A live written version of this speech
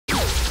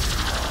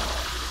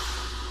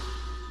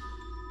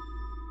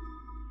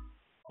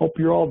Hope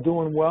you're all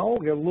doing well.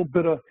 We got a little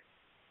bit of,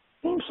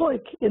 seems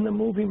like in the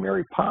movie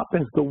Mary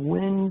Poppins, the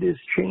wind is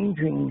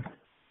changing.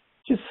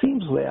 Just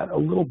seems that a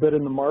little bit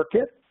in the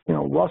market. You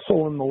know,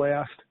 Russell in the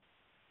last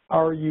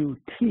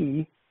RUT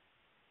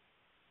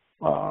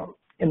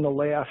in the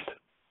last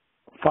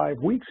 5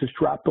 weeks has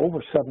dropped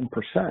over 7%.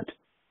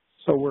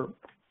 So we're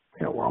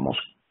almost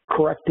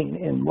correcting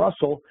in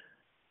Russell.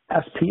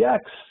 SPX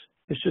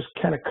is just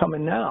kind of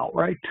coming now,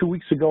 right? 2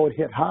 weeks ago it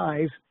hit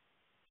highs,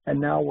 and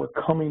now we're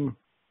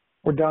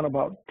down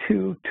about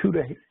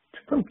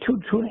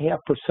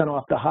 2.5%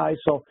 off the high.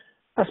 So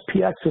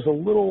SPX is a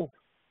little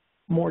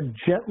more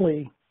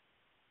gently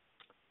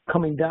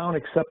coming down,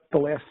 except the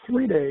last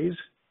 3 days,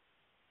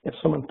 as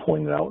someone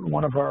pointed out in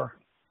one of our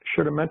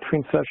Sheridan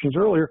Mentoring sessions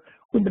earlier,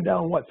 we've been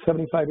down, what,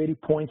 75, 80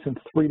 points in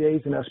 3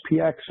 days in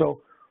SPX.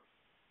 So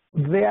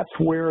that's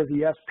where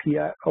the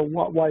SPX,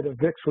 why the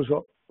VIX was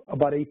up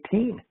about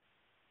 18,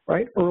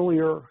 right?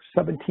 Earlier,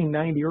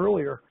 1790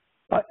 earlier.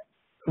 But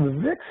the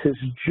VIX has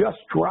just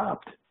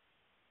dropped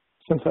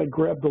since I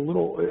grabbed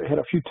had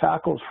a few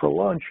tacos for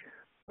lunch.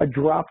 I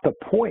dropped a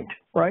point,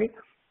 right?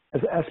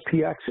 As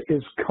SPX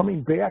is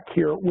coming back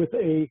here with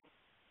a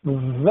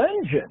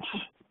vengeance,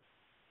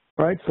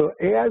 right? So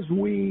as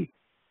we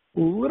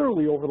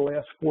literally over the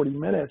last 40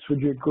 minutes, would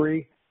you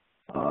agree,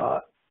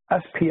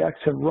 SPX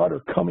and RUT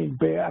are coming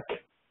back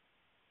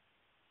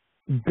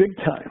big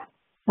time,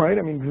 right?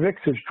 I mean,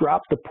 VIX has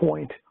dropped a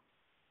point.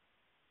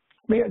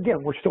 I mean,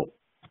 again, we're still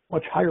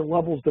much higher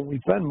levels than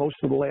we've been most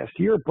of the last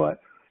year, but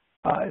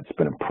it's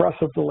been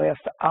impressive the last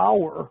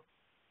hour.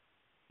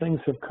 Things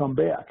have come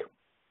back.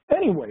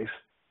 Anyways,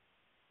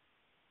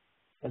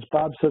 as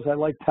Bob says, I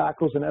like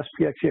tacos and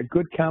SPX. Yeah,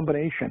 good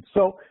combination.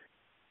 So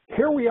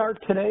here we are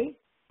today,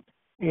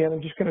 and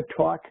I'm just going to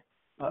talk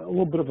a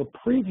little bit of a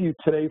preview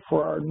today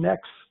for our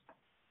next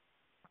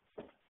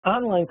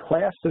online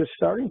class that is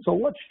starting. So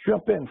let's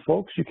jump in,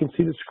 folks. You can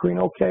see the screen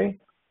okay.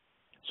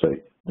 So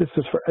this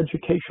is for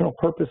educational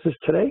purposes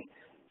today.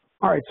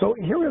 All right, so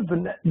here we have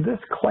this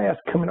class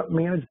coming up,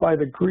 managed by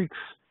the Greeks.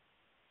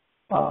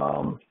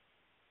 It'll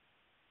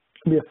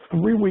be a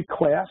 3-week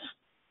class.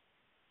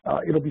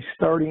 It'll be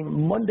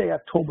starting Monday,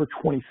 October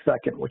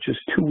 22nd, which is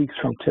 2 weeks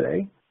from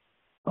today.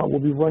 We'll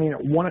be running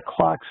at 1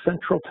 o'clock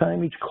Central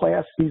Time each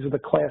class. These are the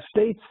class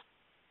dates: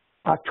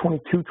 Oct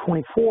 22,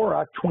 24,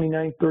 Oct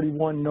 29,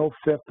 31, Nov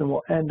 5th, and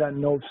we'll end on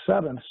Nov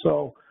 7th.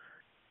 So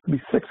it'll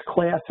be 6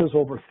 classes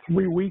over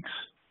 3 weeks,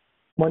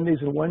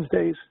 Mondays and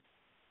Wednesdays.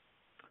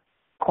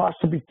 Cost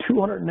will be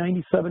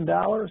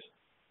 $297.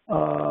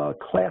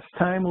 Class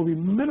time will be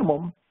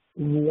minimum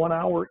 1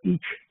 hour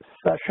each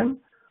session.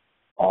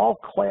 All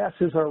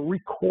classes are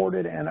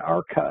recorded and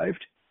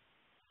archived,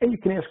 and you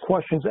can ask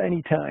questions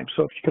anytime.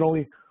 So if you can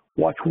only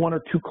watch 1 or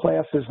 2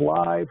 classes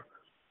live,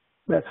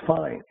 that's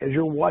fine. As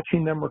you're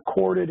watching them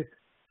recorded,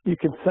 you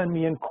can send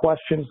me in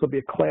questions. There'll be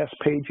a class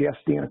page. You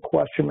ask Dan a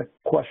question. The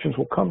questions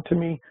will come to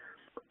me.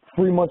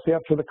 3 months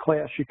after the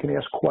class, you can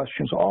ask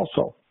questions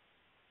also.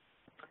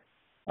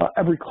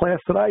 Every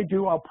class that I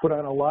do, I'll put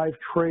on a live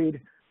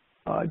trade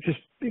just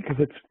because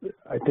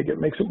I think it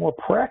makes it more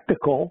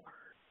practical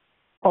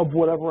of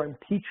whatever I'm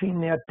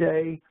teaching that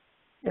day,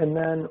 and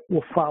then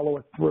we'll follow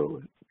it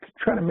through.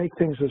 Trying to make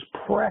things as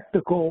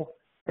practical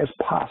as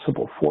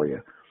possible for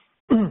you.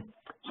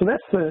 So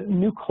that's the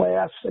new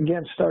class,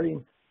 again,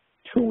 starting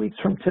 2 weeks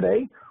from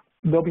today.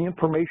 There'll be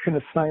information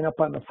to sign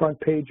up on the front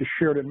page of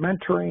Sheridan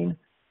Mentoring,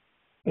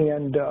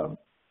 and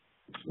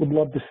would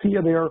love to see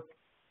you there.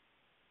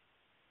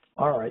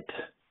 All right.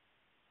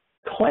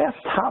 Class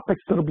topics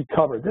that'll be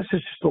covered. This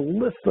is just a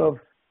list of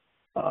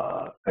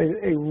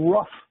a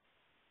rough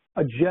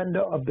agenda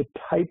of the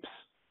types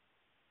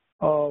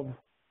of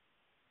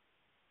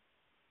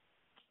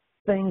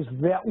things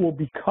that will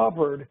be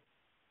covered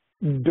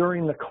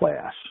during the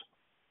class.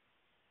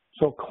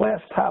 So class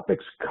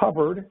topics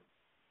covered.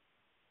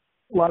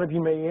 A lot of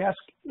you may ask,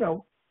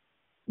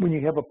 when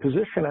you have a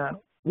position on,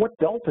 what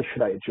delta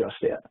should I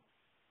adjust at?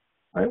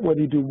 Right?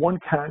 Whether you do 1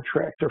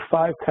 contract or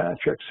 5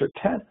 contracts or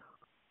 10,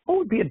 what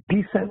would be a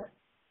decent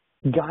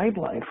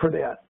guideline for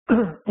that?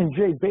 And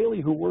Jay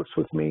Bailey, who works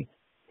with me,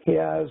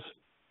 has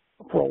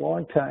for a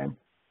long time,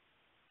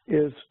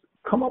 is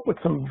come up with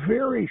some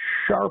very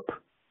sharp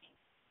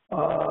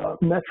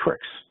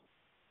metrics,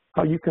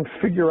 how you can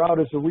figure out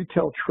as a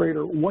retail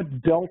trader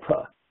what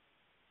delta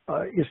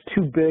is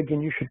too big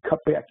and you should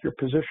cut back your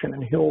position,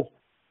 and he'll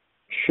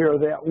share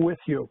that with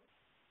you.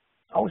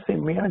 I always say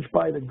managed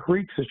by the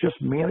Greeks is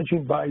just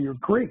managing by your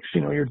Greeks,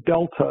 your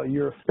delta,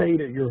 your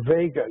theta, your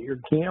vega, your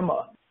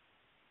gamma,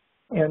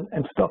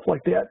 and stuff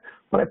like that.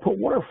 But I put,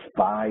 what are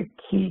 5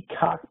 key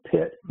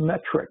cockpit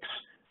metrics?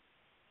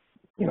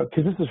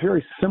 Because this is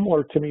very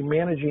similar to me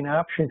managing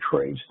option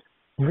trades,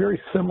 very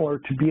similar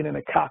to being in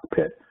a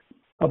cockpit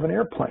of an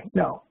airplane.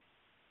 Now,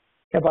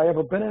 have I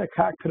ever been in a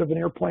cockpit of an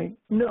airplane?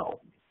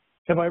 No.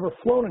 Have I ever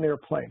flown an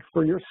airplane?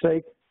 For your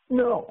sake,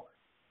 no.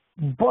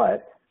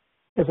 But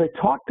as I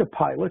talk to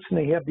pilots and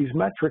they have these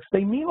metrics,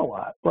 they mean a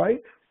lot, right?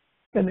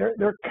 And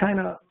they're kind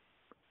of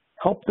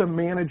help them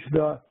manage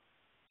the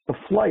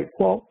flight.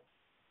 Well,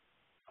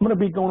 I'm going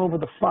to be going over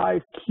the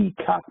 5 key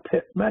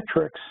cockpit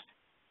metrics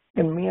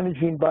and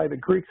managing by the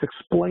Greeks,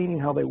 explaining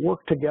how they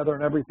work together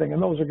and everything.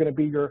 And those are going to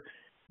be your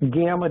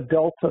gamma,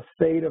 delta,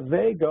 theta,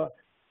 vega,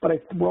 but I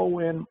throw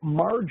in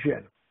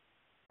margin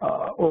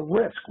or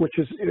risk, which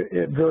is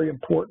very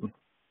important.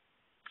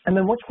 And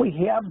then once we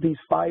have these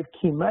 5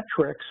 key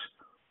metrics,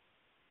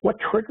 what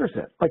triggers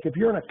it? Like if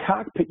you're in a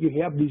cockpit,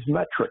 you have these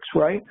metrics,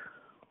 right?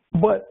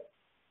 But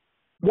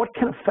what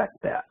can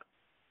affect that?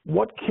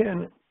 What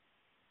can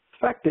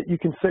affect it? You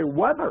can say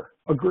weather,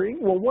 agree?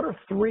 Well, what are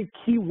 3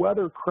 key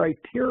weather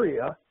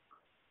criteria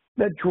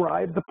that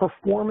drive the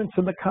performance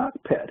in the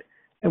cockpit?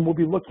 And we'll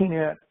be looking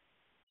at,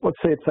 let's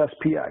say it's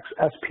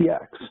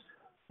SPX.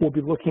 We'll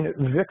be looking at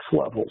VIX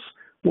levels.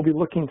 We'll be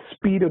looking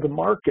speed of the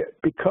market,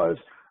 because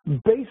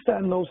based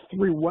on those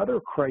 3 weather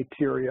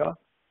criteria,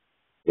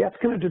 that's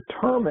going to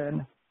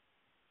determine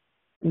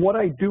what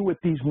I do with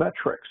these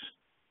metrics,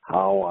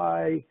 how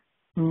I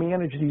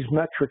manage these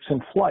metrics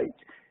in flight.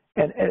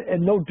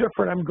 And no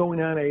different, I'm going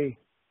on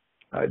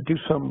do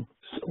some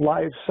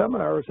live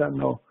seminars on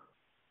the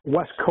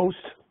West Coast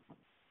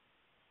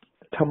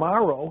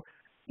tomorrow,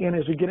 and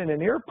as we get in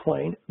an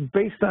airplane,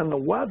 based on the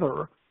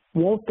weather,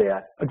 won't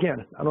that,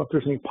 again, I don't know if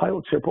there's any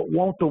pilots here, but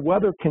won't the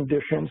weather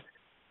conditions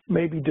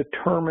maybe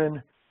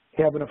determine,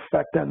 have an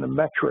effect on the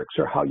metrics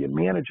or how you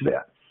manage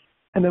that?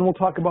 And then we'll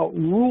talk about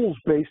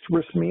rules-based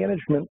risk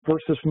management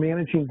versus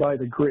managing by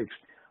the Greeks.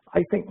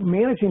 I think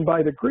managing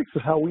by the Greeks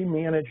is how we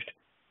managed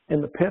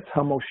in the pits,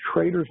 how most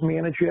traders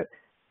manage it.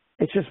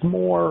 It's just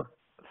more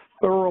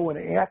thorough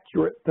and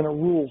accurate than a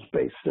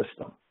rules-based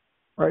system,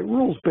 right?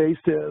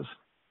 Rules-based is,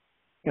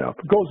 you know, if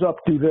it goes up,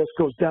 do this,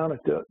 goes down, it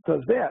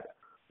does that.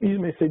 You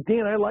may say,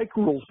 Dan, I like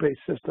rules-based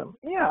system.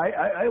 Yeah,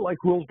 I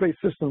like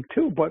rules-based system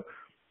too, but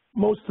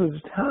most of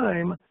the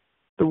time,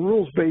 the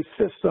rules-based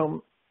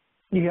system,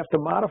 you have to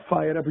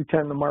modify it every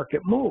time the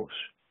market moves,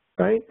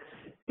 right?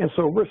 And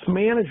so risk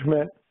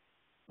management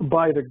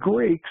by the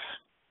Greeks,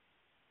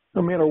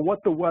 no matter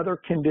what the weather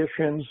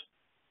conditions,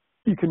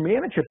 you can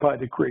manage it by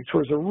the Greeks,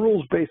 whereas a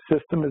rules-based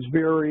system is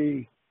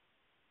very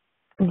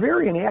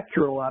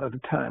inaccurate a lot of the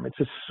time. It's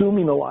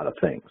assuming a lot of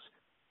things,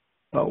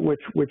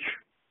 which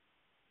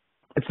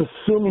it's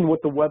assuming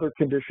what the weather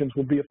conditions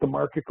will be if the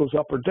market goes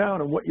up or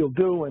down and what you'll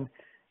do, and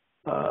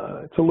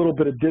it's a little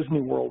bit of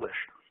Disney World-ish.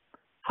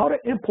 How to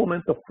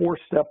implement the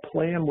 4-step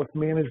plan with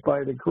managed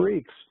by the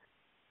Greeks,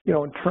 you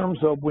know, in terms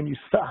of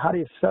how do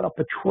you set up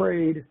a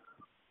trade,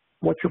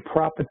 what's your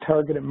profit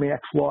target and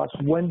max loss,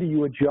 when do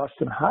you adjust,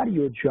 and how do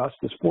you adjust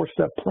this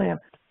 4-step plan?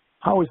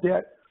 How is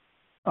that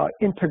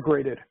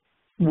integrated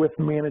with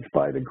managed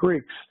by the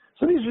Greeks?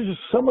 So these are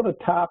just some of the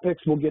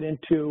topics we'll get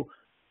into.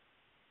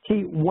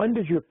 Key, when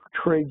does your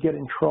trade get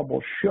in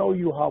trouble? Show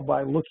you how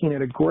by looking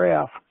at a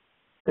graph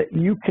that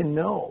you can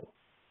know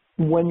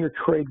when your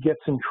trade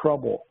gets in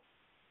trouble.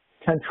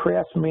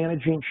 Contrast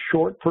managing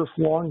short versus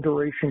long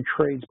duration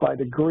trades by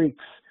the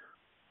Greeks,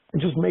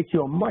 and just make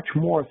you a much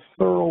more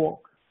thorough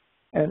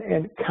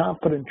and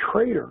confident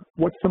trader.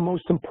 What's the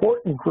most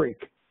important Greek?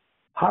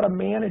 How to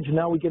manage,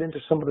 now we get into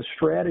some of the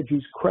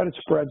strategies, credit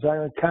spreads,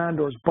 iron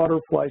condors,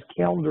 butterflies,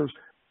 calendars.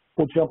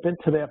 We'll jump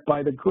into that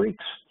by the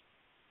Greeks.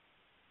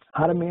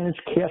 How to manage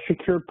cash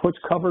secured puts,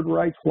 covered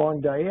rights,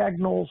 long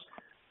diagonals.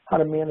 How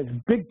to manage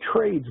big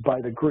trades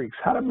by the Greeks.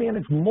 How to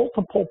manage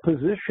multiple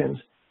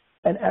positions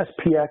and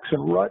SPX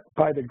and RUT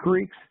by the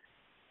Greeks.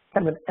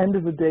 Kind of an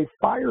end-of-the-day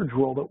fire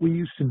drill that we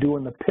used to do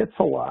in the pits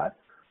a lot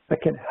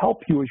that can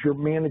help you as you're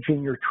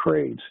managing your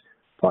trades.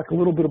 Talk a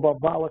little bit about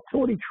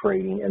volatility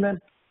trading, and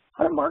then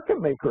how do market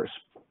makers,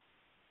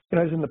 you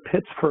know, I was in the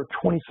pits for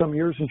 20-some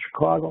years in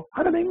Chicago,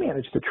 how do they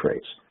manage the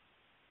trades?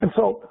 And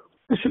so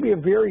this should be a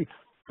very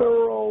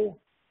thorough,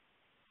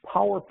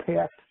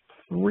 power-packed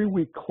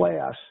 3-week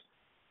class,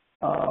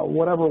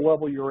 whatever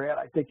level you're at.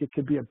 I think it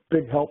could be a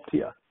big help to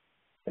you.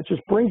 It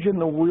just brings you in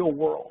the real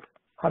world,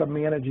 how to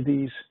manage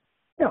these,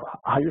 you know,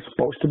 how you're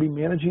supposed to be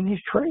managing these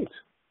trades.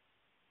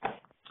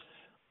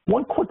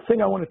 One quick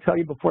thing I want to tell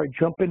you before I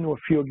jump into a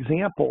few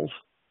examples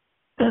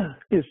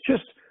is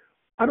just,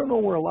 I don't know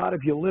where a lot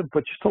of you live,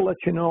 but just to let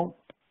you know,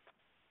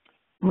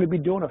 I'm going to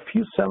be doing a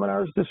few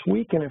seminars this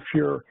week, and if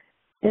you're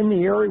in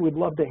the area, we'd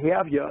love to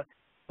have you.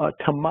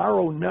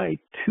 Tomorrow night,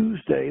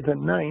 Tuesday the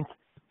 9th,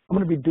 I'm going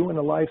to be doing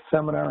a live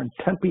seminar in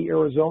Tempe,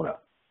 Arizona.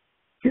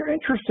 If you're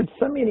interested,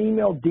 send me an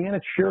email,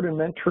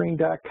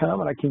 dan@sheridanmentoring.com,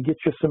 and I can get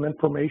you some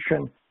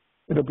information.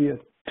 It'll be a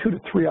 2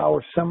 to 3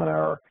 hour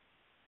seminar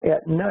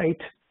at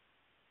night.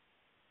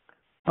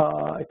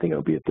 I think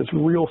it'll be at this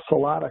Real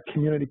Salata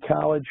Community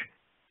College,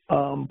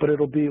 but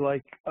it'll be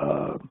like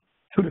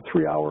 2 to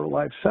 3 hour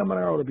live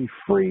seminar. It'll be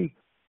free,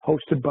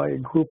 hosted by a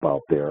group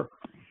out there,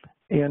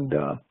 and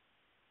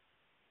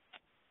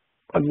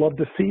I'd love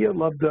to see you.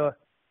 Love to.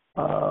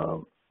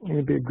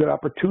 It'll be a good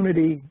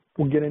opportunity.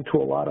 We'll get into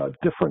a lot of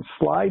different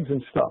slides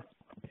and stuff.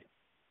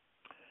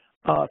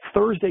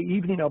 Thursday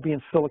evening, I'll be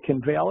in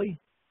Silicon Valley.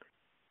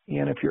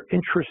 And if you're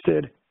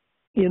interested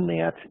in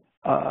that,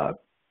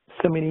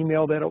 send me an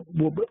email. That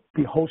will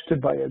be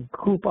hosted by a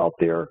group out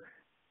there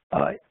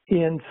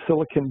in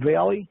Silicon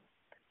Valley.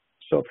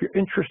 So if you're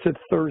interested,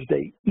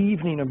 Thursday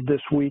evening of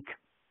this week,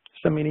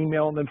 send me an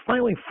email. And then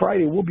finally,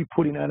 Friday, we'll be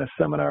putting on a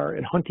seminar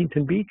in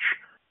Huntington Beach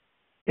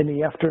in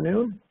the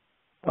afternoon.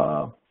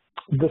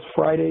 This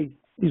Friday,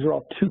 these are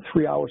all 2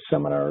 3-hour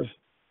seminars.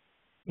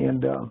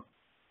 And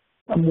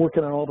I'm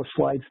working on all the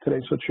slides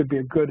today, so it should be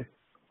a good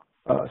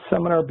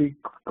seminar. Be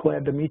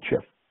glad to meet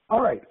you.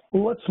 All right,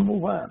 let's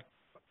move on.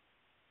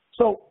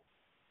 So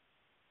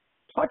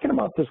talking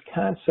about this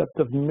concept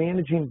of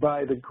managing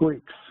by the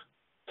Greeks.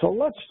 So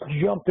let's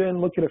jump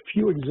in, look at a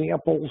few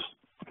examples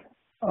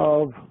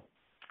of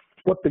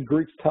what the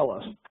Greeks tell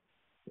us.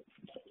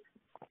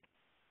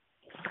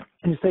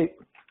 And you say,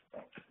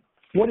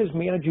 what is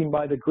managing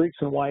by the Greeks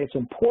and why it's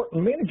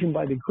important? Managing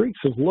by the Greeks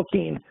is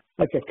looking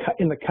like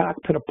in the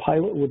cockpit, a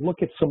pilot would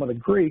look at some of the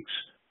Greeks,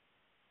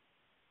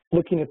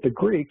 looking at the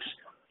Greeks,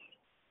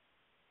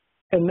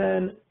 and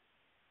then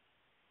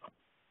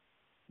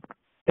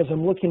as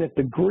I'm looking at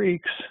the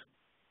Greeks,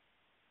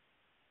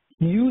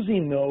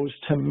 using those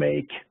to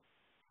make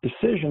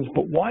decisions.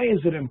 But why is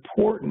it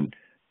important?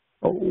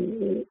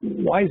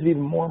 Why is it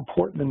even more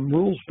important than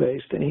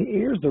rules-based? And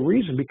here's the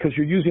reason, because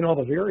you're using all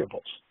the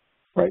variables,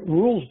 right?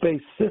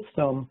 Rules-based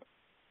system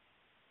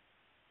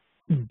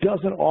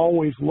doesn't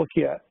always look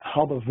at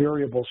how the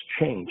variables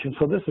change. And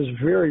so this is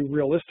very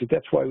realistic.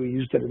 That's why we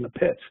used it in the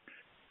pits.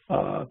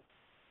 I'll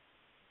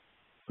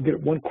get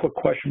one quick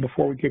question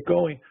before we get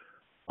going.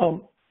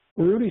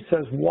 Rudy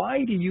says,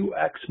 why do you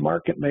X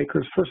market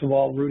makers? First of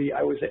all, Rudy,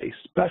 I was a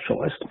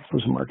specialist. I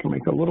was a market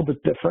maker, a little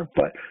bit different,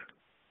 but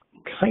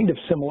kind of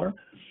similar.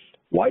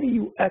 Why do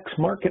you X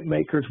market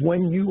makers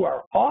when you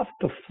are off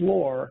the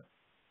floor,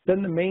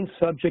 then the main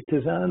subject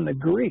is on the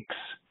Greeks?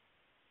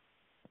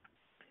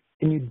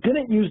 And you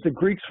didn't use the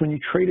Greeks when you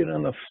traded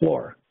on the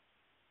floor.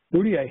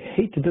 Rudy, I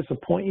hate to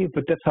disappoint you,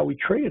 but that's how we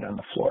traded on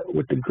the floor,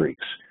 with the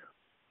Greeks.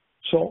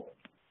 So,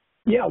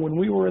 yeah, when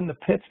we were in the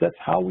pits, that's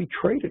how we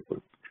traded. We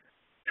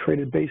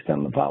traded based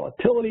on the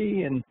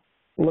volatility and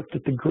looked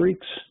at the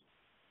Greeks.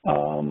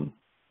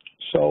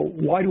 So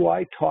why do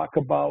I talk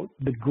about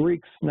the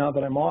Greeks now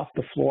that I'm off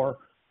the floor?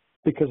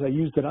 Because I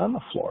used it on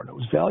the floor and it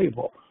was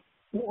valuable.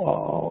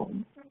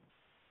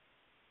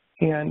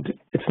 And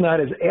it's not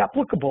as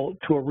applicable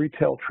to a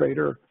retail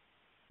trader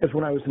as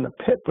when I was in the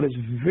pit, but it's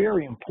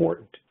very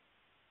important.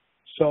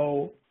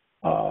 So,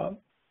 so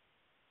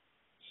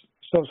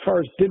as far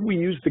as did we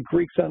use the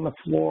Greeks on the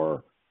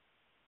floor,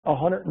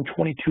 122%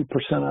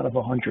 out of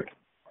 100.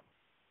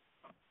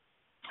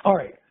 All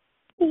right,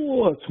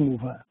 let's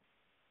move on.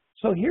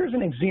 So here's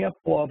an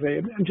example of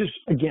I'm just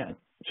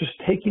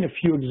taking a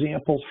few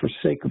examples for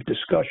sake of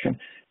discussion.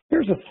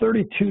 Here's a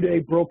 32-day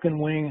broken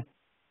wing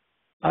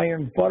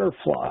iron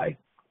butterfly.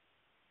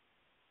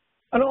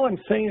 And all I'm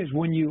saying is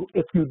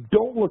if you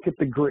don't look at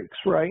the Greeks,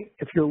 right?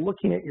 If you're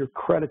looking at your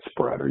credit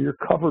spread or your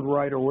covered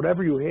right or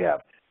whatever you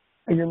have,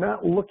 and you're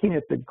not looking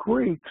at the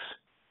Greeks,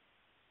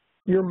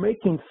 you're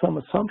making some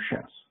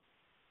assumptions,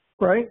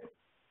 right?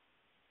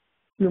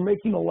 You're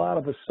making a lot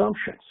of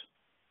assumptions.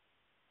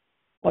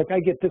 Like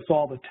I get this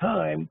all the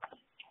time.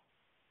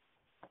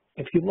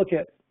 If you look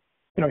at,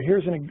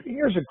 here's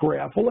a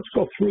graph. Well, let's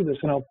go through this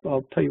and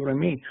I'll tell you what I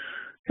mean.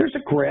 Here's a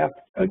graph.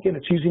 Again,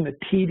 it's using the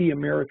TD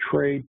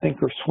Ameritrade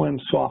Thinkorswim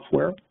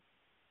software.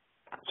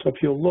 So if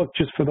you'll look,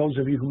 just for those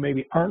of you who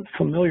maybe aren't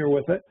familiar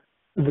with it,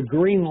 the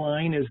green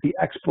line is the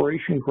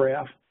expiration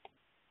graph.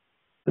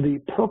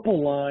 The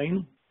purple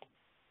line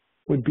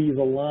would be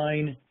the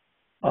line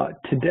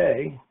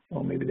today.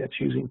 Well, maybe that's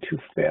using too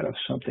fat of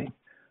something.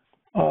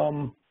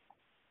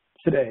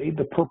 Today,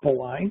 the purple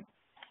line.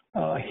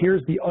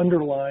 Here's the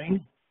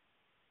underlying,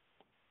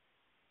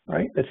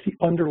 right? That's the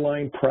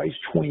underlying price,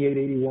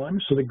 28.81.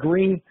 So the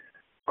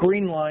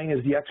green line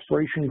is the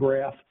expiration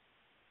graph.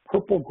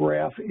 Purple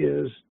graph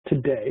is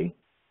today.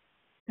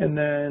 And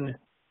then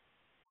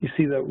you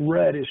see the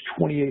red is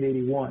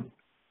 28.81.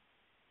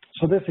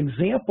 So this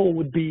example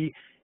would be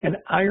an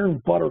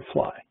iron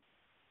butterfly.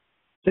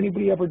 Has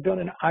anybody ever done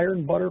an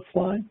iron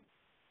butterfly?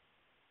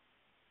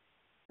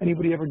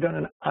 Anybody ever done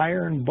an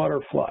iron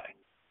butterfly?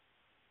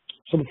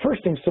 So the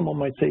first thing someone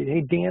might say,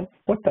 hey, Dan,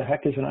 what the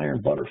heck is an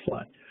iron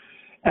butterfly?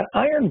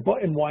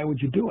 And why would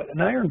you do it? An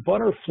iron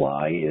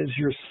butterfly is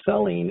you're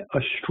selling a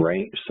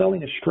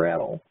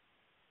straddle,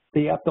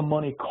 the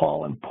at-the-money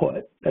call and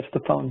put. That's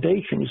the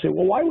foundation. You say,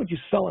 well, why would you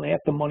sell an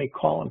at-the-money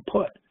call and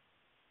put?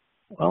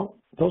 Well,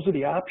 those are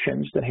the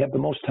options that have the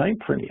most time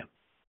premium,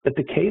 that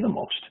decay the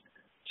most.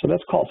 So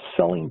that's called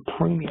selling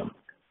premium.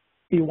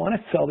 You want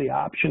to sell the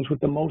options with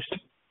the most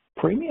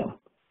premium.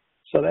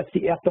 So that's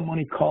the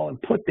at-the-money call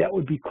and put. That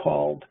would be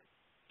called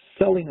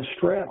selling a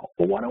straddle.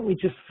 Well, why don't we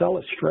just sell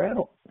a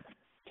straddle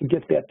to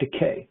get that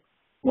decay?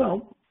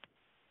 Well,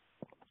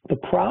 the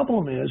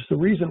problem is the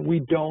reason we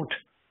don't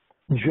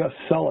just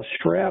sell a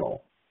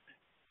straddle,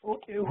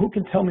 who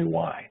can tell me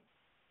why?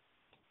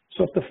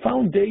 So if the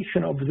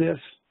foundation of this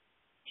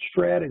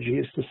strategy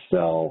is to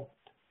sell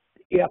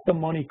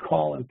at-the-money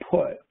call and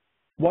put,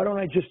 why don't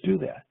I just do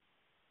that?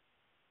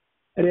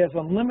 It has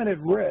unlimited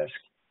risk,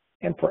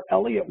 and for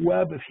Elliott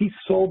Webb, if he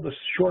sold the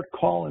short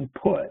call and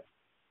put,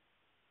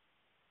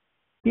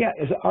 yeah,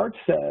 as Art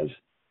says,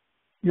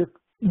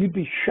 you'd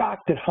be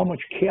shocked at how much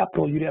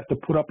capital you'd have to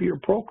put up at your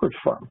brokerage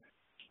firm.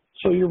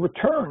 So your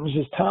returns,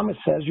 as Thomas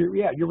says, your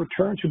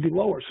returns would be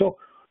lower. So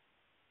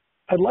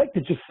I'd like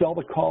to just sell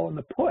the call and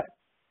the put,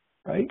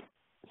 right?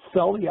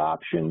 Sell the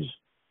options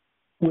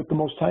with the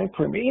most time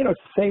premium. You know,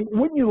 it's the same.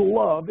 Wouldn't you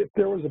love if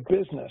there was a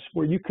business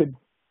where you could,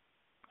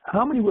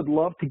 how many would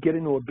love to get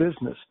into a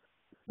business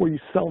where you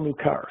sell new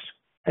cars?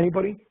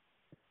 Anybody?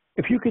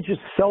 If you could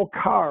just sell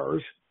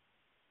cars,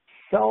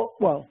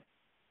 well,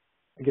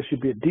 I guess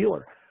you'd be a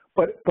dealer,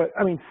 but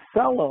I mean,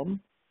 sell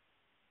them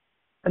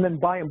and then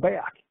buy them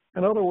back.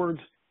 In other words,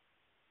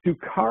 do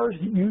cars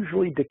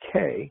usually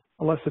decay,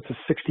 unless it's a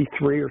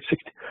 63 or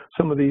 60,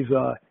 some of these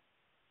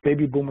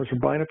baby boomers are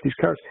buying up these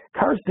cars.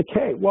 Cars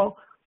decay. Well,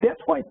 that's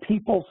why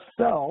people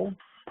sell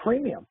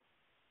premium,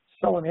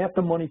 sell an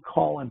at-the-money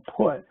call and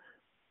put,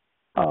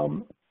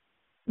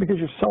 because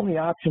you're selling the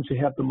options that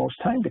have the most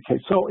time decay.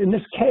 So in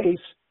this case,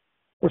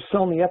 we're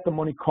selling the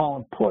at-the-money call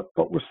and put,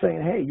 but we're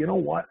saying, hey, you know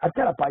what? I've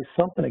got to buy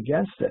something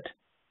against it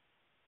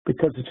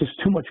because it's just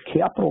too much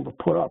capital to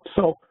put up.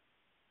 So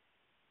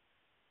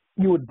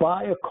you would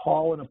buy a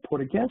call and a put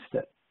against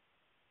it.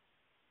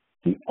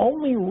 The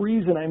only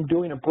reason I'm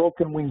doing a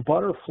broken wing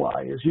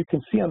butterfly is you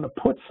can see on the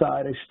put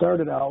side, I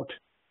started out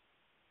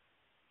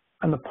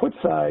on the put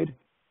side,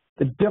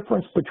 the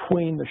difference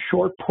between the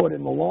short put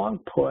and the long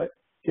put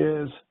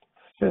is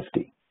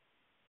 50.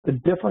 The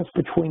difference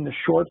between the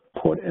short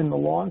put and the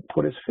long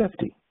put is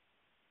 50.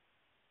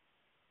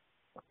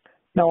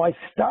 Now I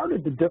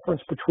started the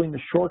difference between the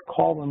short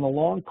call and the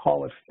long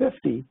call at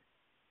 50,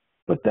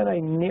 but then I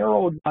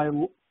narrowed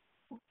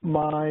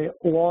my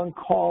long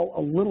call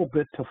a little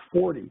bit to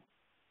 40.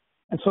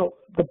 And so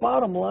the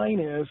bottom line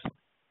is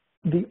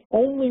the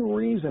only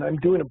reason I'm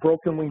doing a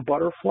broken wing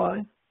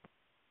butterfly,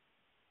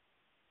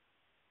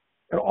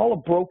 and all a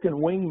broken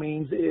wing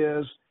means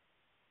is,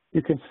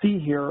 you can see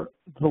here,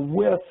 the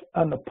width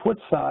on the put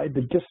side,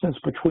 the distance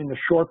between the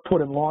short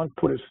put and long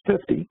put is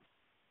 50.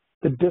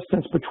 The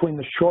distance between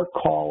the short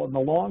call and the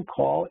long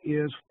call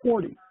is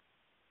 40.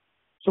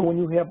 So when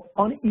you have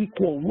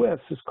unequal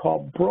widths, it's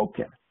called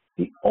broken.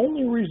 The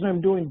only reason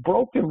I'm doing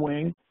broken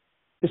wing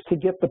is to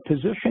get the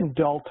position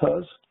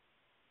deltas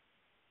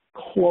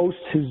close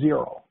to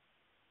zero.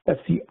 That's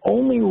the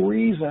only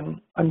reason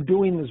I'm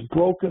doing this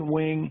broken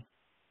wing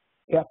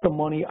at the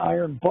money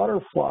iron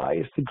butterfly,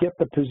 is to get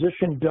the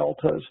position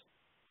deltas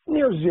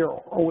near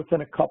zero or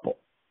within a couple.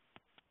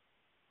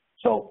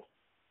 So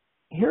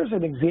here's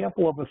an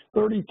example of a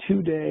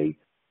 32-day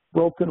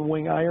broken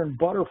wing iron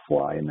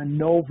butterfly in the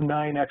NOV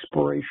 9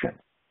 expiration.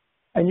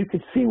 And you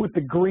can see with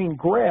the green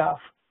graph,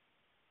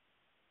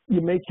 you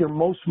make your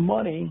most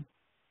money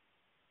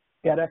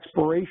at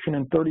expiration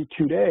in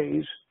 32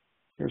 days.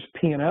 Here's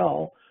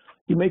P&L.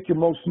 You make your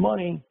most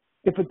money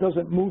if it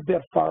doesn't move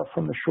that far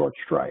from the short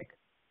strike.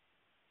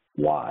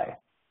 Why?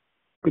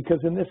 Because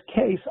in this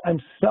case, I'm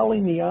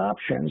selling the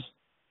options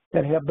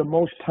that have the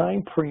most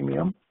time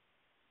premium,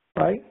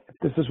 right?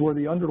 This is where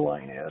the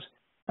underline is.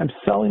 I'm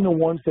selling the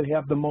ones that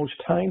have the most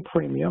time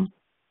premium,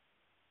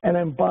 and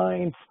I'm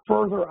buying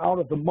further out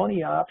of the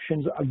money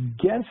options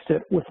against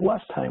it with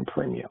less time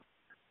premium.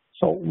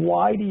 So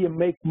why do you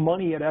make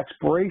money at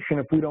expiration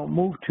if we don't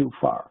move too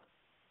far?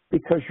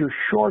 Because your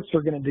shorts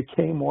are going to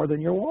decay more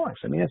than your longs.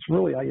 I mean, that's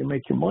really how you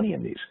make your money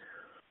in these.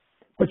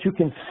 But you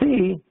can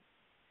see,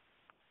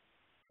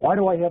 why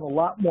do I have a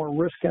lot more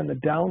risk on the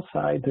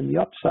downside than the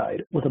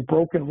upside with a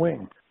broken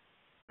wing?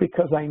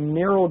 Because I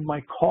narrowed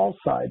my call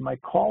side. My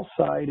call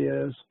side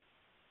is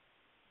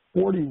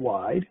 40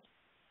 wide.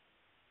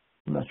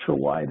 I'm not sure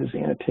why this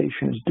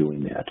annotation is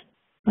doing that.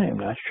 I am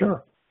not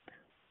sure.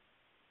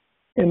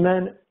 And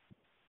then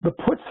the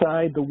put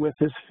side, the width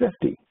is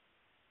 50.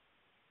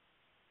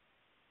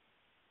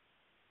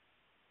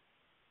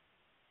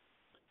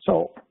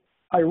 So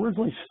I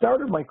originally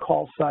started my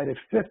call side at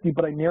 50,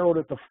 but I narrowed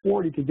it to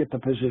 40 to get the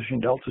position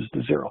deltas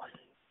to zero.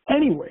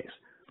 Anyways,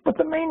 but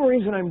the main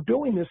reason I'm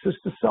doing this is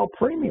to sell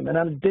premium. And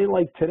on a day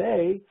like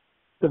today,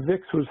 the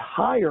VIX was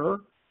higher.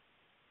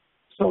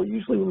 So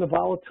usually when the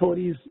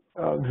volatility's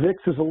VIX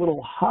is a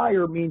little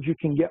higher, means you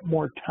can get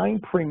more time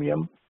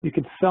premium. You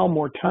can sell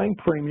more time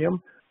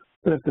premium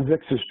than if the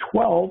VIX is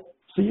 12.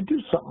 So you do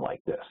something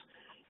like this.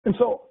 And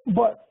so,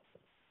 but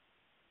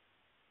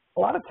a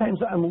lot of times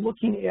I'm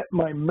looking at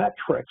my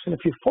metrics, and if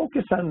you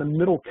focus on the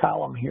middle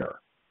column here,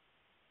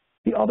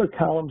 the other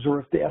columns are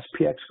if the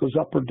SPX goes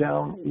up or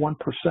down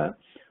 1%.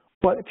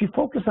 But if you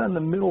focus on the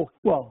middle,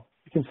 well,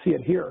 you can see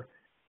it here.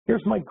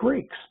 Here's my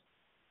Greeks.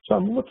 So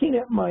I'm looking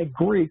at my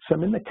Greeks.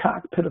 I'm in the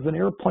cockpit of an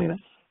airplane.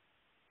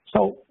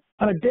 So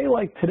on a day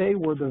like today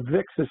where the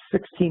VIX is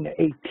 16 to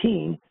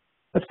 18,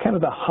 that's kind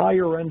of the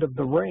higher end of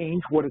the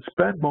range, what it's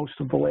been most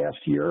of the last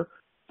year.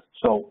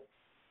 So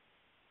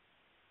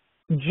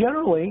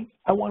generally,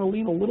 I want to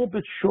lean a little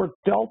bit short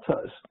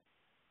deltas.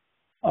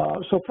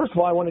 So first of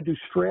all, I want to do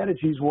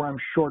strategies where I'm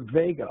short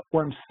Vega,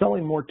 where I'm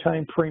selling more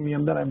time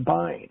premium than I'm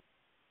buying.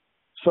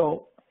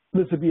 So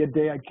this would be a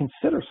day I'd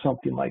consider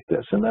something like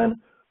this. And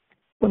then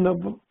when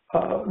the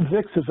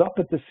VIX is up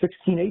at the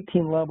 16,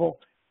 18 level,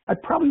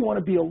 I'd probably want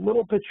to be a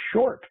little bit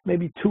short,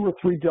 maybe 2 or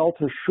 3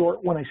 deltas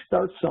short when I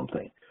start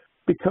something,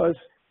 because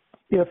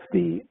if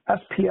the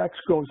SPX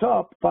goes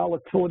up,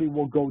 volatility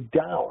will go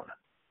down,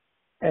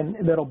 and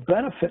that'll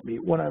benefit me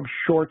when I'm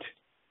short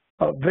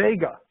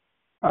Vega.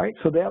 All right,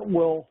 so that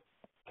will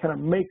kind of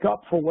make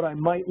up for what I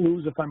might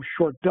lose if I'm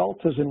short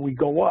deltas and we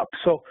go up.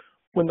 So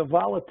when the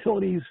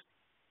volatilities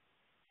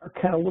are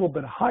kind of a little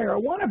bit higher, I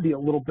want to be a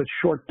little bit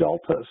short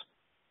deltas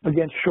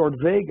against short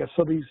Vega.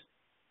 So these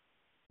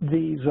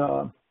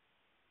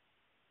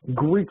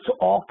Greeks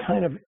all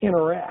kind of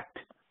interact,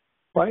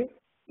 right?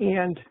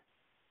 And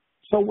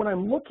so when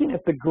I'm looking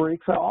at the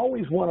Greeks, I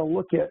always want to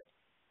look at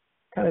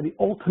kind of the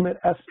ultimate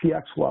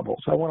SPX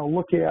levels. I want to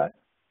look at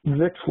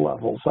VIX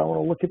levels. I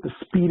want to look at the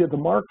speed of the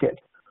market.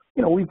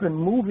 You know, we've been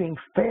moving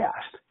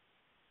fast,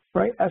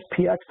 right?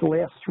 SPX the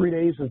last 3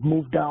 days has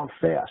moved down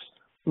fast.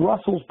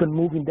 Russell's been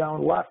moving down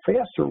a lot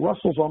faster.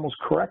 Russell's almost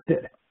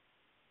corrected.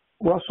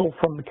 Russell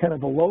from the kind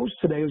of the lows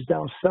today is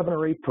down 7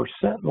 or 8%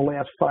 in the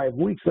last 5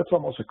 weeks. That's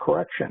almost a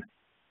correction.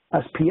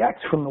 SPX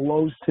from the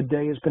lows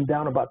today has been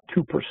down about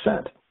 2%.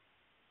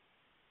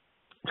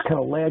 It's kind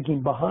of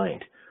lagging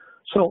behind.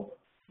 So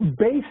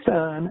based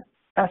on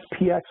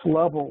SPX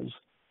levels,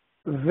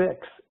 VIX,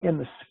 and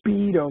the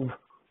speed of,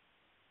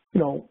 you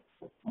know,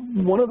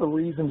 one of the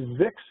reasons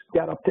VIX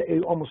got up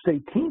to almost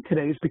 18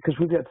 today is because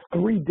we've had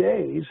 3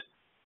 days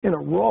in a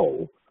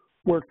row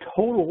where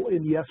total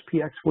in the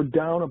SPX were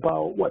down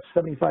about, what,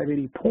 75,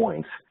 80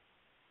 points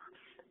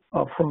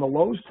from the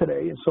lows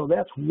today. And so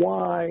that's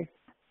why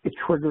it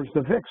triggers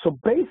the VIX. So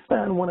based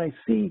on when I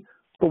see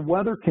the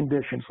weather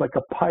conditions, like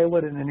a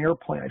pilot in an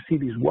airplane, I see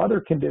these weather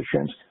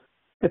conditions,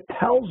 it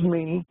tells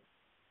me,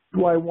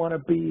 do I want to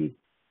be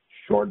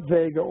short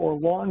Vega or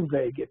long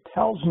Vega? It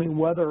tells me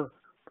whether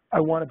I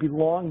want to be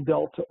long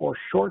delta or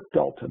short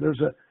delta.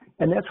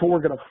 And that's what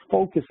we're going to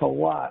focus a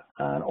lot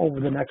on over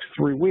the next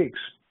 3 weeks.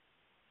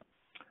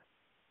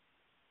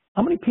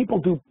 How many people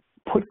do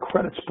put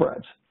credit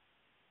spreads?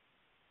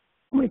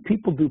 How many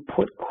people do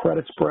put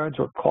credit spreads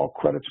or call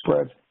credit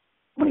spreads?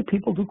 How many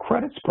people do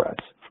credit spreads?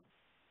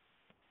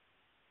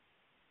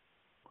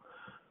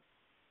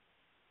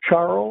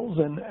 Charles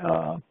and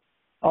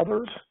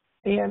others.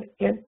 And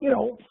you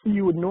know,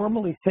 you would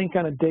normally think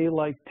on a day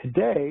like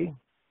today,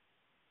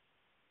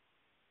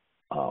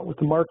 with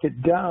the market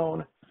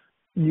down,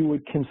 you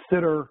would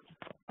consider,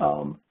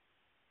 you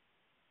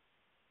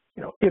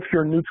know, if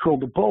you're neutral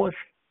to bullish,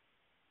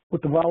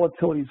 with the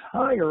volatilities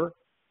higher,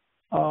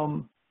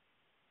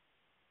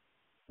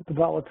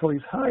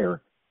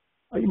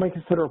 you might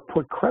consider a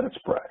put credit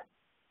spread.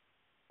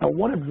 Now,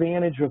 one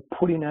advantage of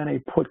putting on a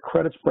put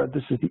credit spread,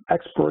 this is the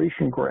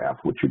expiration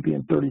graph, which would be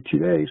in 32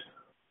 days.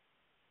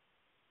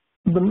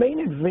 The main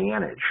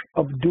advantage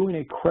of doing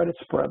a credit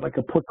spread, like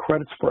a put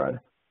credit spread,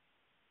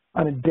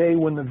 on a day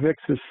when the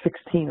VIX is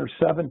 16 or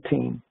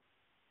 17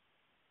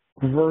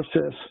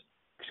 versus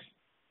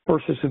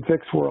if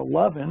VIX were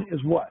 11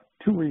 is what?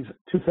 Two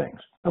things.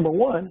 Number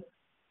one,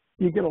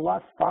 you get a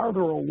lot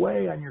farther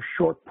away on your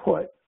short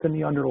put than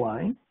the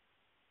underlying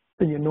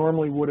than you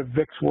normally would if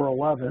VIX were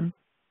 11.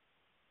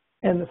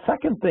 And the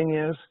second thing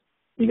is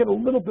you get a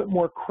little bit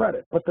more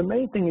credit, but the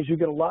main thing is you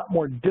get a lot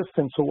more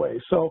distance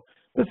away. So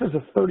this is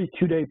a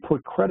 32-day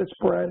put credit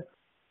spread.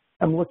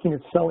 I'm looking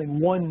at selling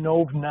one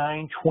NOV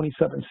 9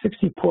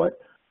 2760 put,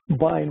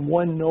 buying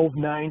one NOV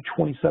 9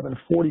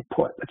 2740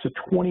 put. That's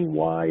a 20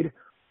 wide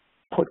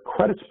put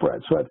credit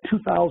spread. So I have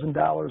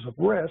 $2,000 of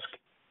risk.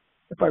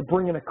 If I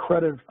bring in a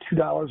credit of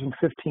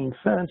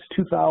 $2.15,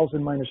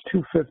 2,000 minus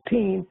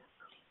 215,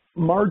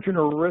 margin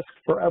or risk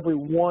for every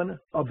one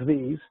of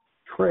these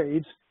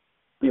trades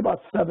be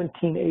about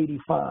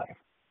 1785.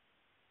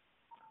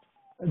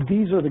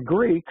 These are the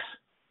Greeks.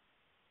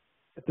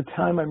 At the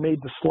time I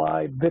made the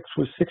slide, VIX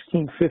was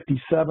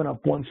 1657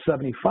 up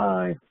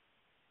 175.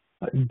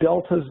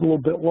 Delta is a little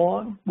bit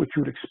long, which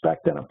you would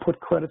expect on a put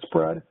credit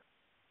spread.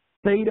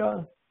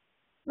 Theta,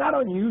 not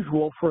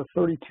unusual for a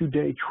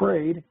 32-day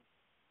trade,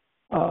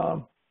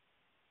 but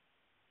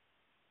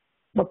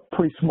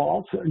pretty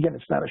small. So again,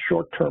 it's not a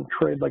short-term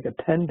trade like a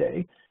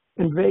 10-day.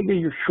 In Vega,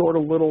 you're short a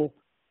little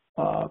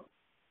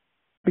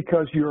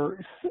because you're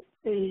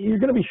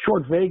going to be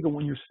short Vega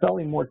when you're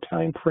selling more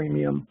time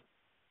premium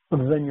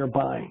than you're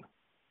buying,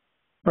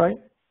 right?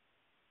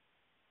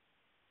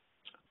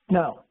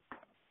 Now,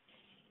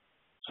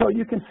 so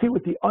you can see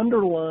with the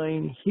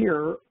underlying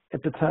here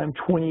at the time,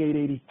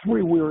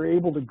 2883, we were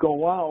able to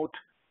go out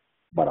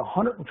about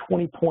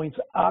 120 points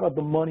out of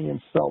the money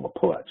and sell the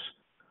puts.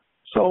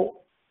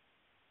 So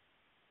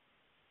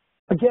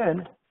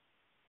again,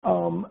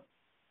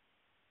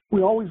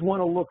 we always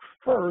want to look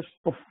first,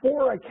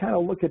 before I kind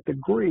of look at the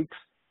Greeks,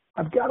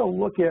 I've got to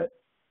look at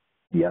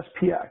the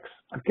SPX.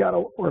 I've got to,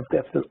 or if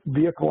that's the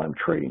vehicle I'm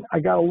trading, I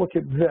got to look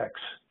at VIX.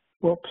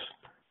 Whoops.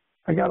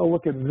 I got to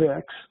look at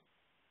VIX.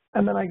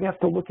 And then I have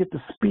to look at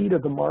the speed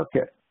of the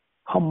market.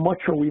 How much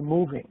are we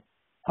moving?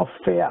 How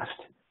fast?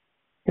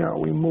 You know, are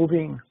we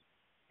moving,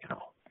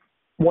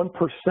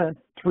 1%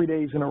 3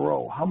 days in a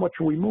row? How much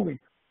are we moving?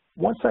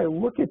 Once I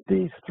look at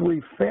these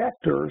three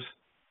factors,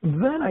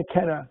 Then I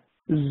kind of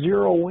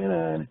zero in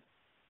on,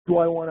 do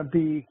I want to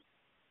be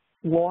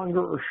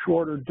longer or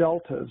shorter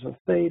deltas of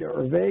theta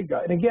or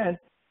vega? And again,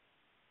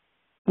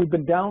 we've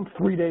been down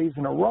 3 days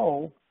in a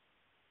row.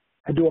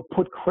 I do a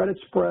put credit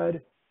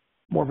spread,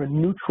 more of a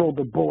neutral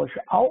to bullish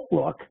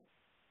outlook,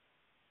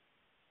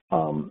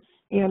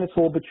 and it's a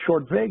little bit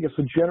short vega.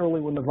 So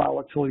generally when the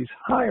volatility is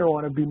higher, I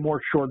want to be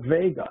more short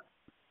vega.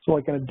 So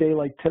like on a day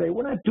like today,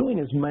 we're not doing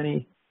as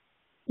many,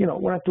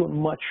 we're not doing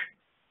much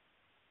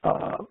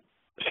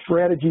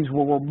strategies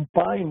where we're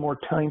buying more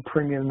time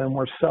premium than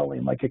we're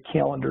selling, like a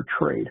calendar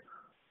trade,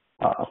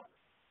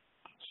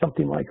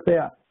 something like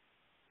that.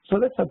 So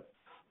that's a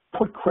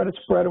put credit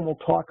spread, and we'll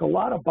talk a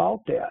lot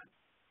about that.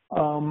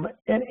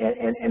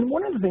 And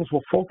one of the things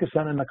we'll focus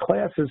on in the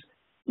class is,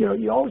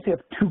 you always have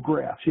two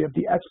graphs. You have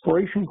the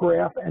expiration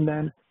graph and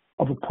then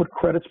of a put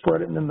credit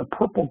spread, and then the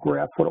purple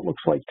graph, what it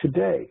looks like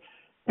today.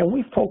 And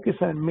we focus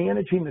on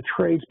managing the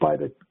trades by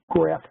the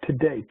graph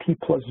today,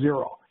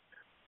 T+0.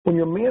 When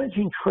you're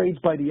managing trades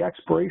by the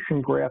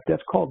expiration graph,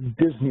 that's called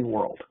Disney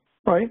World,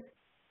 right?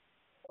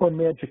 Or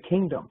Magic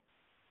Kingdom.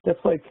 That's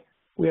like,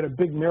 we had a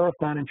big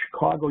marathon in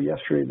Chicago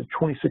yesterday, the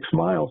 26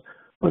 miles.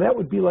 Well, that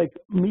would be like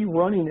me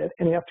running it,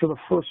 and after the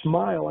first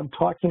mile, I'm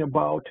talking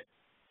about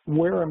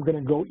where I'm going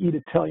to go eat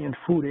Italian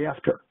food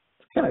after.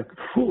 It's kind of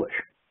foolish.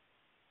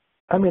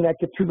 I may not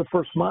get through the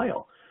first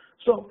mile.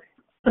 So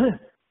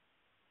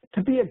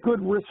to be a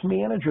good risk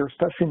manager,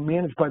 especially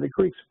managed by the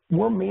Greeks,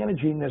 we're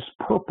managing this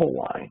purple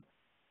line,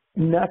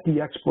 not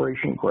the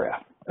expiration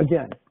graph.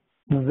 Again,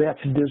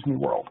 that's Disney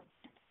World.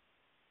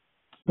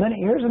 Then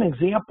here's an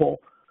example.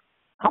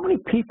 How many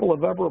people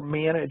have ever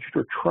managed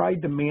or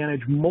tried to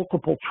manage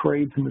multiple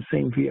trades in the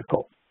same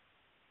vehicle?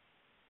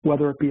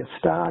 Whether it be a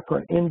stock or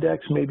an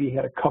index, maybe you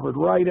had a covered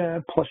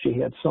write-on, plus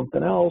you had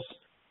something else.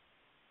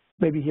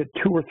 Maybe you had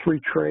 2 or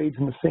 3 trades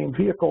in the same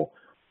vehicle.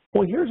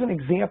 Well, here's an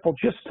example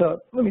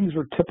these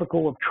are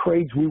typical of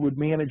trades we would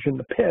manage in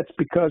the pits,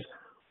 because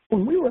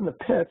when we were in the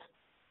pits,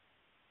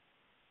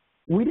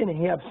 we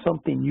didn't have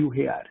something you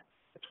had.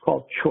 It's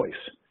called choice.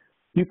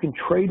 You can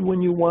trade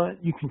when you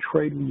want. You can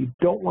trade when you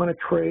don't want to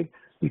trade.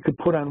 You could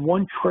put on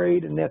one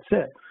trade and that's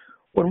it.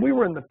 When we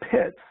were in the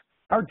pits,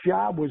 our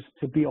job was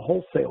to be a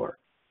wholesaler,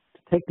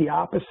 to take the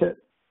opposite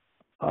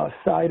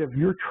side of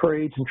your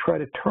trades and try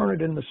to turn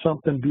it into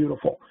something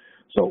beautiful.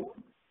 So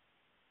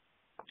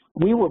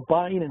we were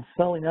buying and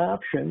selling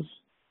options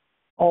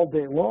all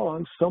day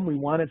long. Some we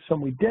wanted,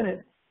 some we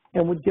didn't,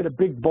 and we'd get a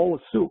big bowl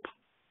of soup,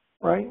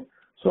 right?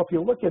 So if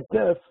you look at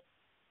this,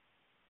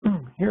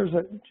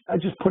 I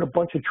just put a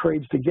bunch of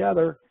trades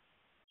together.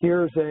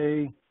 Here's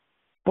a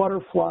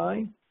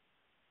butterfly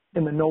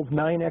in the Nov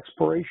 9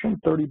 expiration,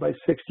 30 by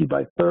 60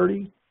 by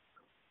 30.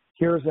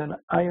 Here's an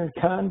iron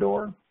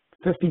condor,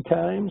 50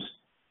 times,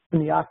 in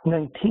the Oct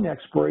 19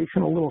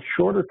 expiration, a little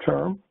shorter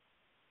term.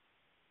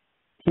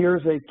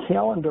 Here's a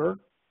calendar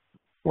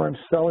where I'm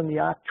selling the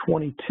Oct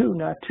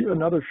 22,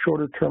 another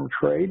shorter term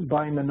trade,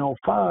 buying the Nov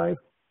 5.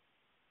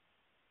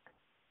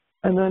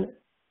 And then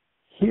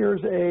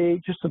here's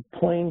just a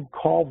plain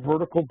call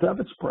vertical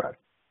debit spread.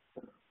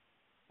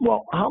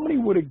 Well, how many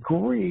would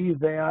agree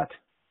that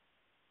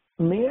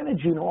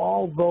managing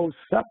all those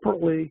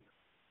separately,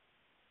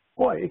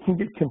 boy, it can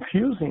get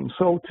confusing.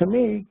 So to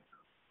me,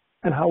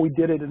 and how we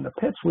did it in the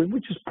pits, we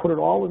would just put it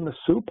all in the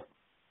soup,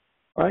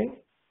 right?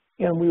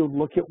 And we would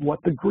look at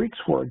what the Greeks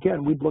were.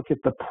 Again, we'd look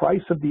at the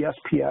price of the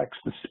SPX,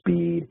 the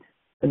speed,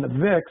 and the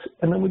VIX,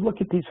 and then we'd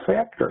look at these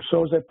factors.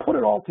 So as I put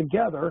it all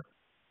together,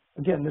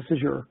 again, this is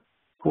your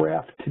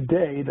graph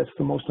today. That's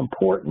the most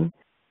important.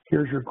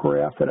 Here's your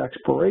graph at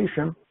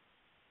expiration.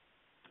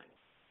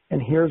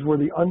 And here's where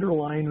the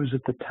underlying was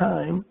at the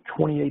time,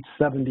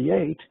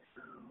 2878.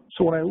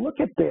 So when I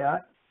look at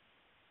that,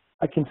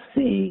 I can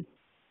see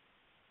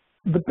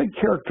the big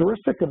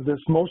characteristic of this,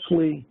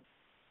 mostly,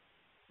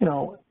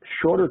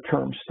 shorter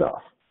term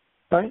stuff,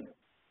 right?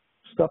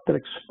 Stuff that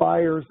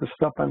expires, the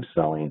stuff I'm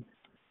selling,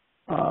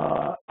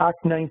 Oct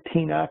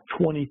 19, Oct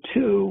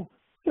 22,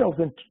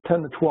 within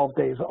 10 to 12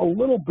 days, a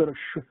little bit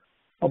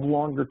of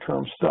longer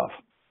term stuff.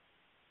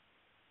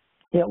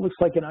 Yeah, it looks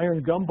like an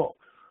iron gumbo.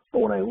 But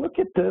when I look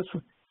at this,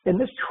 and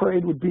this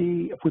trade would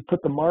be, if we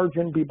put the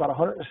margin, be about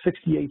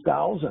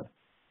 168,000.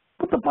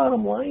 But the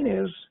bottom line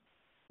is,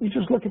 you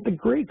just look at the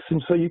Greeks,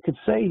 and so you could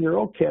say here,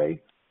 okay,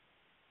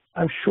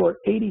 I'm short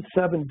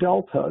 87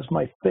 deltas.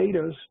 My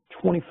theta's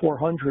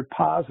 2,400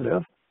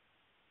 positive.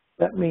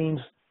 That means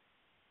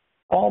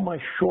all my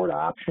short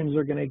options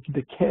are going to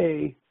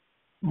decay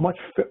much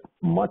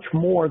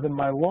more than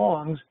my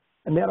longs,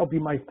 and that'll be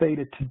my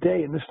theta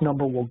today, and this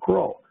number will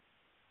grow.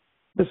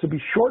 This would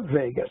be short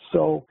Vegas.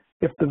 So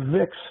if the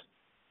VIX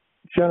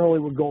generally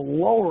would go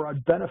lower,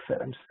 I'd benefit.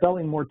 I'm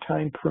selling more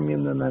time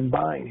premium than I'm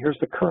buying. Here's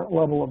the current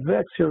level of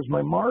VIX. Here's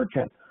my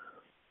margin.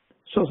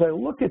 So as I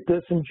look at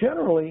this, and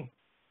generally,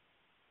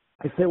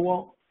 I say,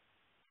 well,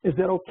 is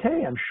that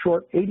okay? I'm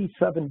short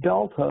 87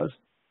 deltas.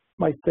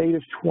 My theta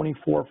is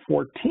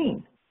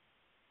 2414.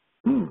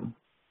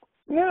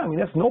 Yeah, I mean,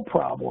 that's no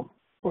problem.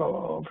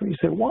 Well, you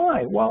say,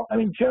 why? Well, I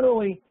mean,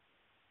 generally,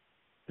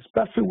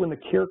 especially when the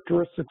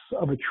characteristics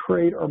of a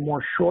trade are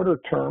more shorter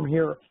term.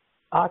 Here,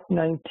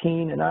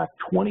 OC19 and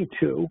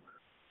OC22,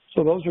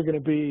 so those are going to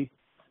be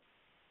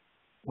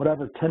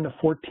whatever 10 to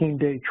 14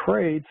 day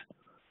trades.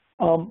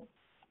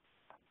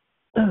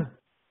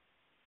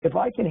 If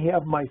I can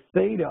have my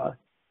theta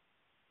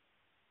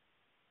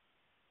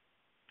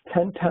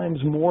 10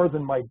 times more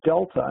than my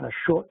delta on a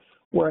short,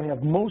 where I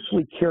have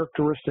mostly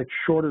characteristic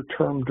shorter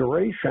term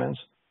durations,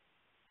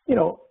 you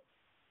know,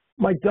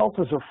 my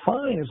deltas are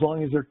fine as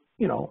long as they're,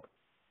 you know,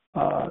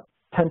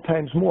 10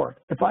 times more.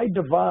 If I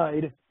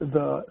divide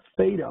the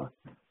theta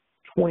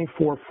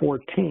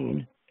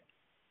 2414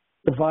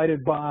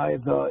 divided by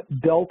the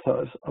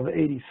deltas of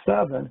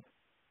 87,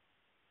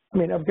 I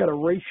mean, I've got a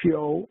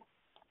ratio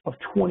of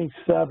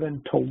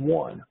 27 to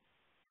 1.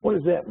 What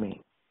does that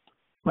mean?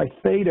 My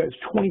theta is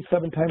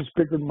 27 times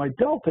bigger than my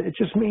delta. It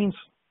just means,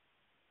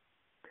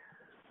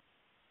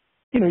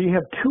 you know, you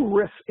have two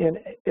risks in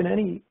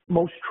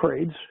most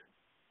trades,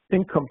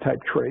 income type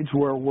trades,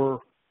 where we're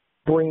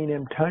bringing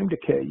in time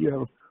decay. You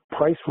have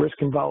price risk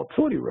and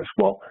volatility risk.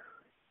 Well,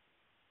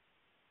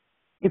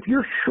 if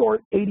you're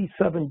short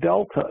 87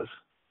 deltas,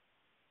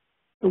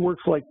 it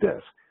works like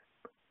this.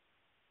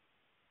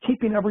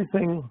 Keeping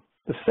everything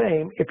the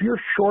same, if you're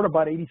short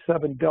about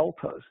 87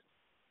 deltas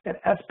and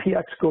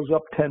SPX goes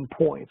up 10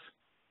 points,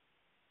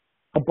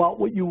 about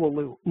what you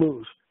will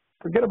lose.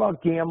 Forget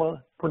about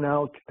gamma for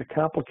now to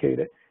complicate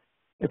it.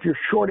 If you're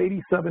short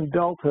 87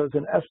 deltas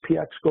and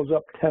SPX goes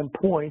up 10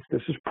 points,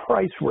 this is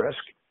price risk,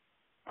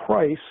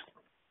 price,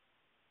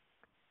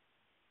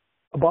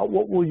 about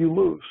what will you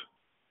lose?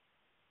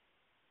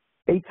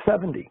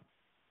 870.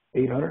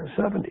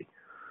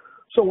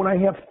 So when I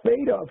have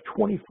theta of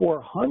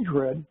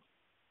 2400,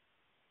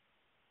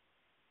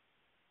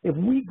 if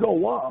we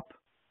go up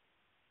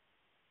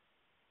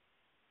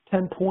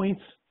 10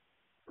 points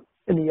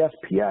in the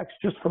SPX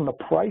just from the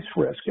price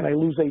risk and I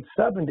lose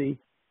 870,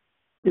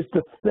 is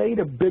the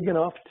theta big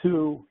enough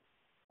to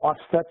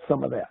offset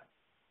some of that?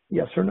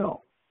 Yes or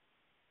no?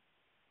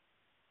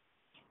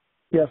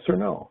 Yes or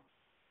no?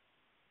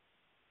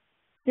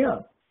 Yeah.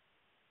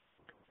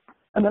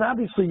 And then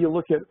obviously you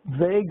look at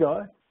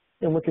Vega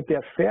and look at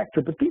that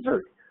factor, but these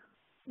are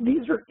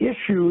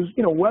issues,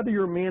 you know, whether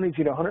you're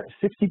managing a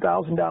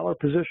 $160,000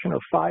 position or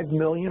 $5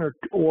 million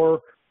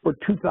or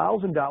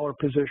 $2,000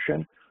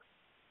 position,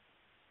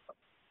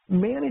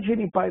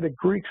 managing it by the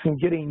Greeks and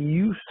getting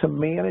used to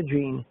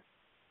managing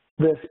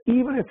this,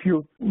 even if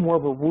you're more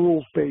of a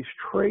rules-based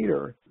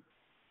trader,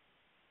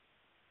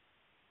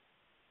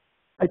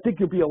 I think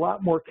you'll be a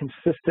lot more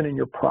consistent in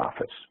your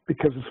profits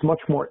because it's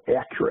much more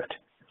accurate,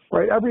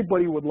 right?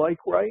 Everybody would like,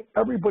 right?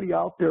 Everybody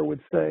out there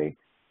would say,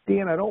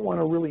 Dan, I don't want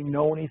to really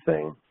know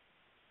anything.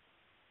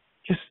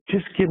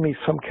 Just give me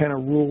some kind of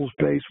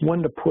rules-based,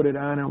 when to put it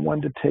on and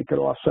when to take it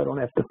off so I don't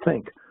have to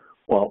think.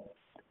 Well,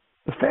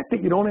 the fact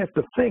that you don't have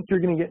to think, you're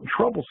going to get in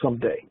trouble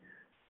someday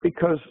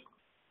because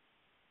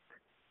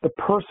the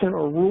person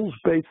or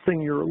rules-based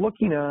thing you're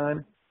looking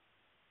on,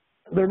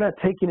 they're not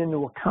taking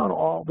into account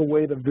all the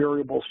way the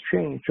variables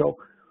change. So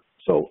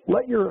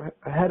let your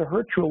head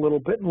hurt you a little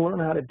bit and learn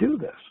how to do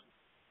this,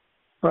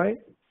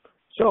 right?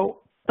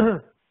 So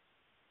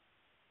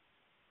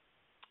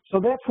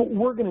that's what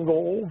we're going to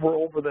go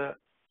over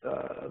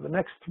the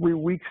next 3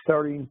 weeks,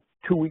 starting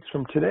 2 weeks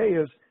from today,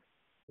 is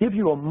give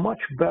you a much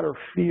better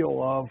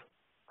feel of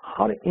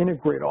how to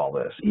integrate all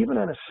this, even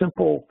on a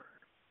simple,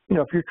 you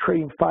know, if you're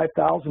trading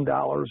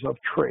 $5,000 of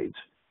trades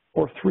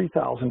or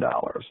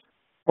 $3,000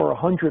 or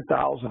 $100,000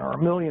 or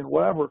 $1 million,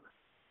 whatever,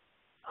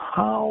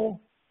 how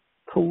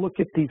to look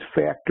at these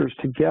factors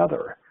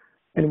together.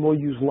 And we'll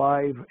use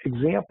live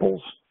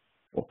examples.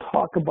 We'll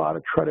talk about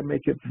it, try to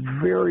make it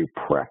very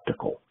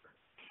practical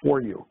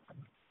for you.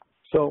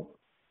 So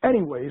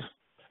anyways,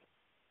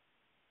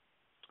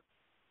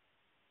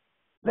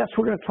 that's what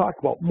we're going to talk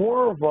about.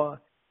 More of a,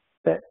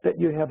 that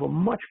you have a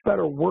much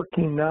better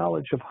working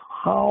knowledge of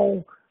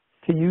how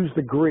to use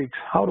the Greeks,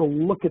 how to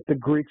look at the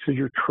Greeks as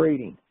you're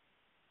trading,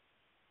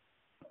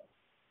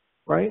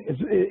 right?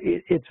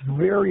 It's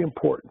very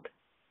important.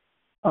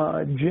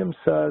 Jim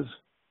says,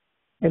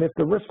 and if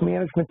the risk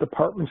management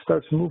department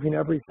starts moving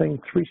everything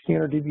 3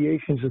 standard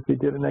deviations as they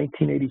did in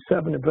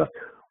 1987,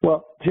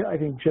 well, I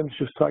think Jim's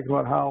just talking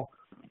about how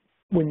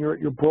when you're at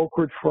your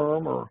brokerage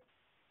firm or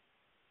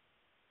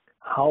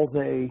how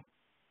they,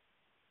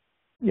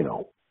 you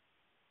know,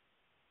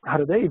 how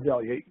do they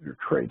evaluate your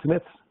trades? And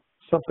that's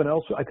something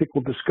else I think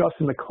we'll discuss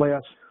in the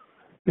class.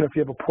 You know, if you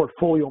have a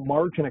portfolio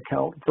margin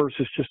account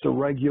versus just a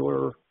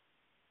regular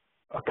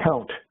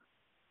account,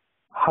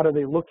 how do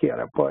they look at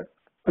it? But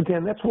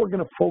again, that's what we're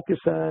going to focus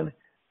on,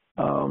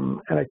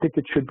 and I think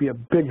it should be a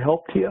big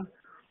help to you.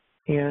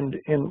 And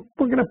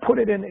we're going to put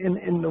it in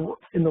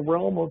the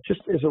realm of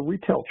just as a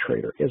retail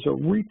trader. As a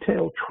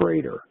retail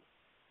trader,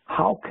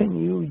 how can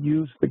you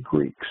use the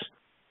Greeks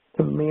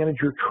to manage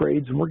your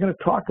trades? And we're going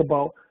to talk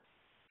about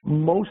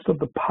most of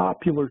the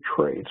popular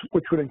trades,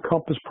 which would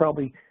encompass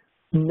probably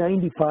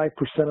 95%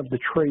 of the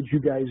trades you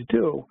guys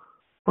do.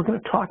 We're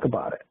going to talk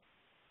about it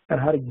and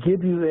how to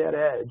give you that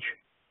edge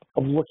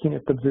of looking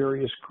at the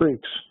various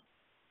creeks.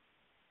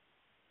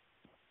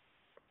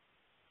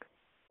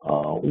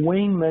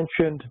 Wayne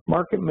mentioned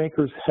market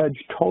makers hedge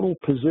total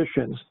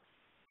positions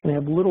and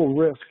have little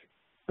risk,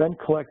 then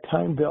collect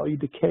time value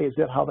decay. Is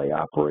that how they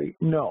operate?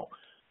 No.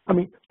 I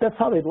mean, that's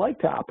how they'd like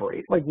to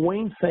operate. Like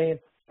Wayne's saying,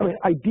 I mean,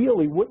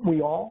 ideally, wouldn't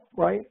we all,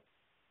 right?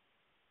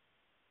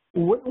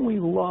 Wouldn't we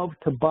love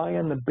to buy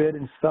on the bid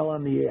and sell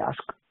on the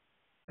ask?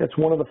 That's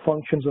one of the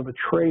functions of a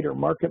trader,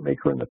 market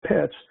maker in the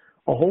pits,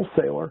 a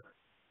wholesaler.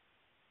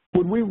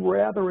 Would we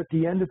rather at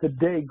the end of the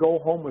day go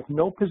home with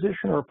no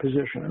position or a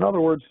position? In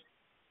other words,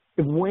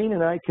 if Wayne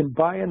and I can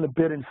buy on the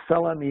bid and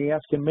sell on the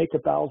ask and make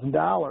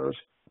 $1,000,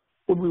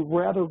 would we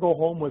rather go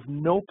home with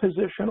no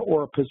position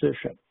or a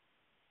position?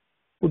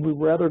 Would we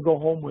rather go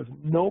home with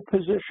no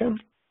position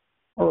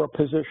or a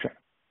position?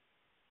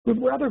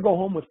 We'd rather go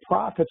home with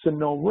profits and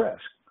no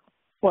risk.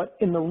 But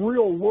in the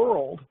real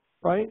world,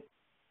 right,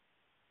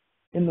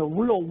 in the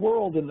real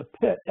world in the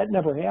pit, that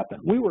never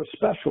happened. We were a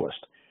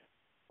specialist.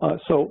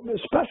 So a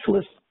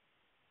specialist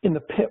in the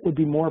pit would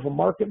be more of a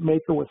market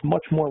maker with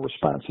much more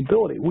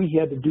responsibility. We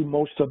had to do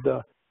more of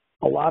the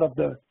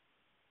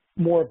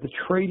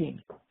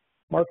trading.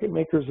 Market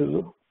makers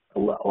is a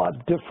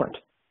lot different.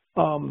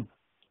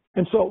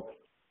 And so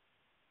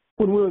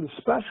when we were the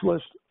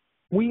specialist,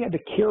 we had to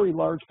carry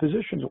large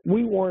positions.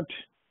 We weren't,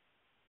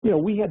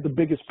 we had the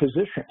biggest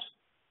positions.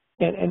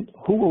 And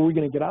who were we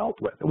going to get out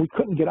with? And we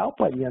couldn't get out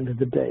by the end of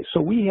the day.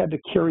 So we had to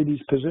carry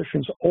these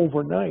positions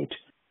overnight.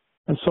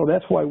 And so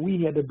that's why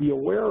we had to be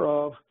aware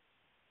of,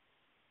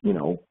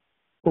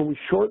 were we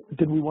short?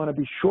 Did we want to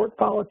be short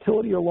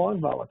volatility or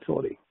long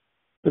volatility?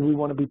 Did we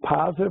want to be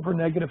positive or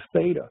negative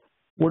theta?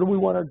 Where do we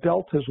want our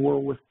deltas were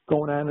with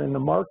going on in the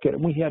market?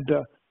 And we had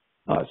to,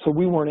 so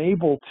we weren't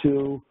able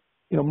to,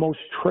 most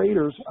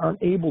traders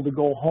aren't able to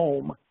go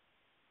home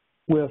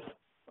with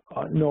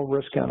no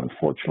risk on,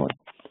 unfortunately.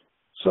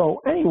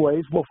 So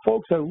anyways, well,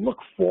 folks, I look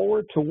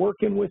forward to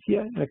working with you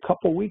in a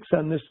couple of weeks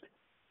on this,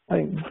 I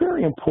think,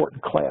 very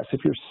important class.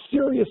 If you're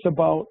serious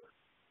about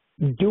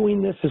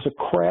doing this as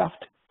a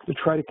craft to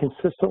try to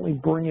consistently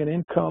bring in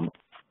income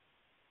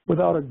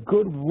without a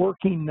good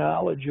working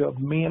knowledge of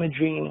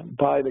managing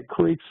by the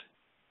creeks,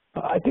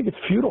 I think it's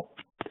futile.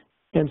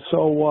 And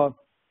so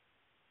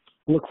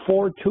look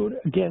forward to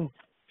it. Again,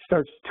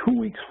 starts 2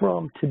 weeks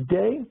from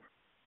today,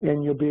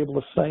 and you'll be able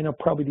to sign up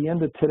probably the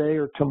end of today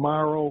or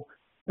tomorrow.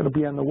 It'll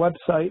be on the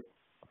website.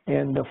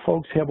 And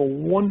folks, have a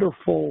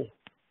wonderful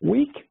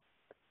week.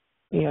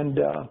 And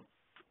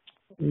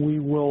we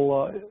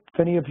will, if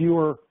any of you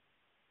are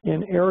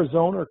in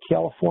Arizona or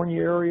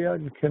California area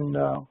and can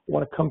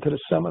want to come to the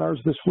seminars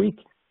this week,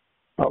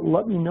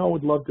 let me know.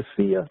 We'd love to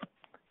see you.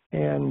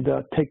 And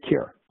take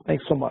care.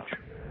 Thanks so much.